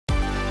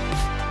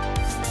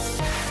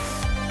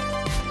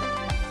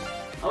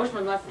I wish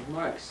my life was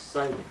more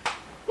exciting.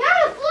 Get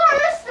on the floor,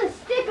 listen to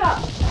stick up!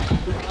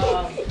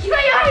 Get me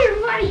out of here,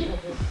 money!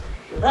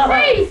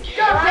 Freeze!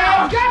 Drop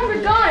that! Drop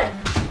your gun!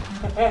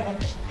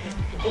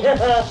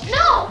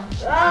 No!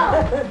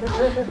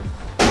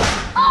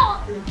 Oh!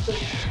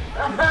 I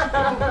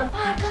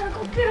gotta go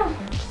get him.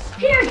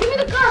 Here, give me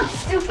the gun,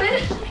 stupid!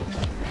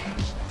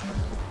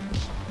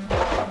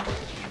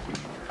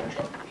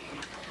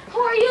 Who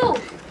are you?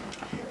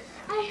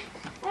 I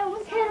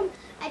almost hit him.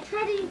 I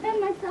tried to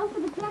defend myself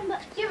with a gun,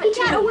 but he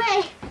got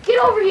away. Get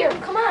over here,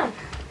 come on.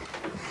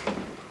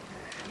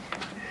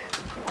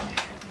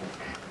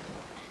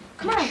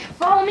 Come on,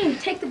 follow me,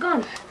 take the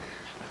gun.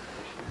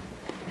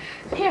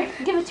 Here,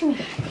 give it to me.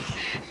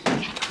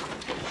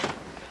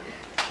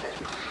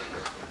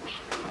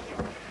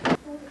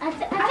 I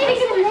think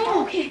it's in there.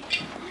 Okay.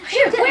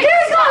 Here, there we go,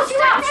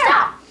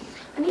 stop!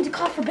 I need to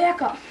call for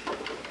backup.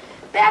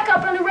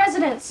 Backup on the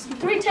residence,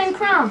 310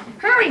 Crown.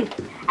 Hurry!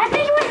 I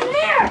think it was in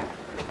there!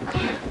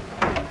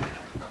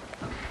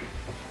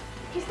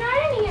 He's not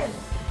in here.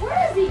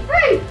 Where is he?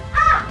 Freeze!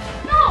 Ah!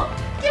 No!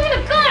 Give me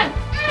the gun!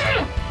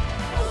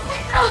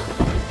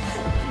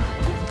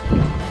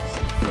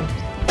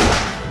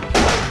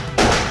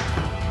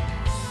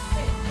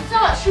 It's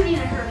not shooting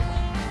at her.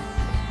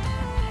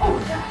 Oh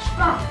my gosh,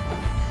 stop!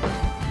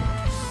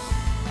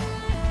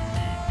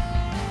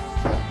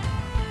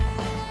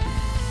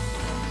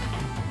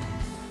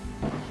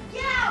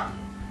 Get out!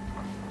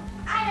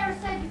 I never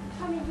said you could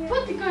come in here.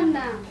 Put the gun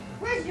down.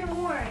 Where's your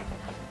warrant?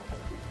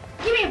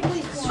 Give me a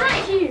police warrant. It's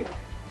right here.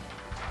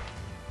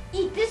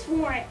 Eat this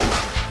warrant.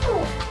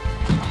 Oh.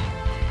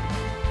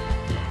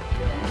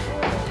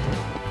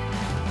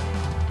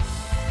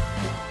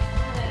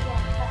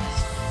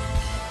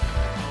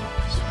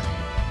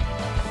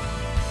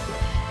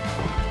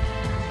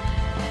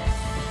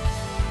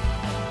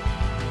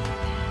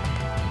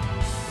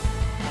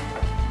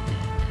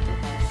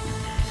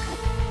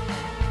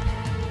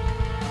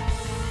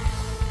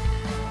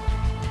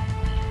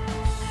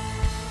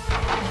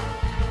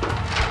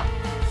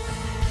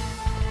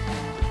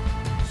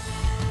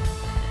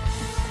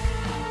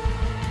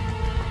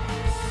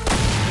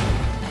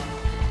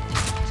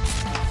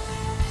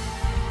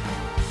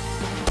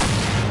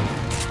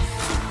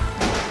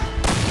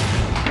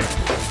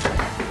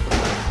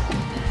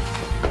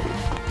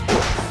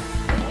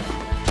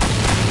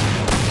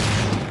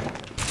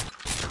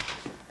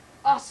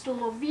 Hasta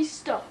la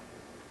vista,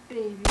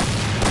 baby.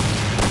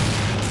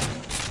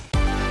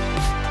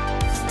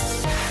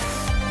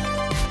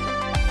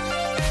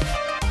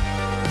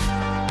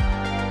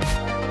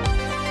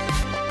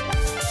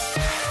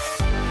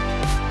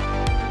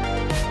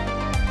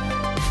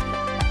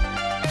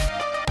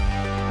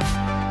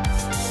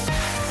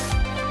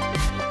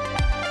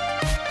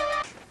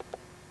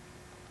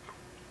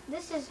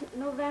 This is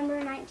November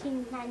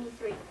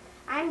 1993.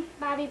 I'm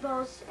Bobby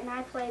Bowes, and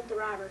I played the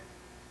robber.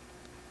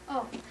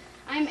 Oh,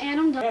 I'm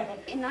Adam,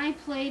 and I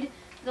played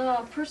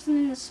the person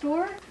in the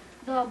store,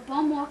 the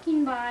bum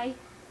walking by,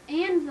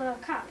 and the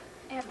cop,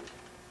 Adam.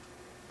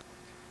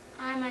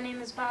 Hi, my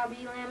name is Bob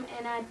Elam,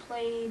 and I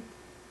played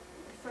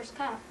the first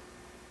cop.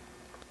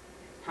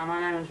 Hi, my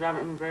name is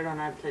Robert McGregor,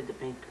 and I played the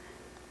banker.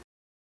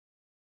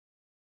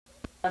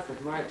 Life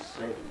was more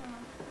exciting.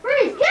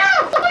 Freeze! Get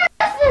out!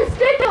 Dustin,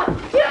 stick up!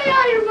 Get me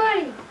out of your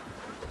money!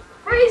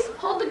 Freeze!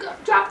 Hold the gun.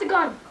 Drop the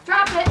gun.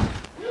 Drop it.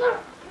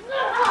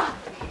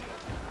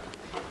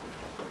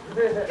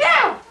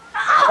 Down!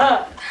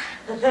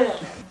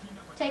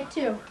 Take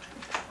two.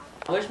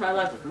 I wish my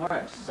life was more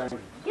exciting.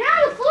 Get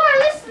on the floor,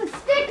 listen,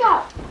 stick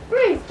up!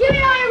 Freeze, give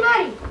me all your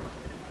money!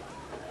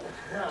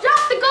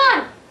 Drop the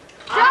gun!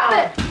 Drop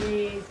it!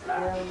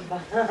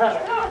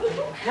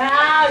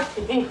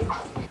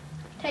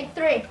 Take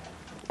three.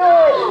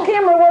 Oh, the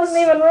camera wasn't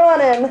even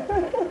running.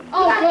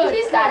 Oh, good.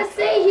 He's got to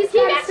say, he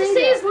has to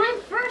say his line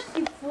first,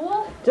 you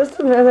fool. Just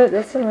a minute,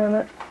 just a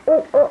minute.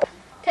 Oh, oh.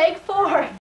 Take four.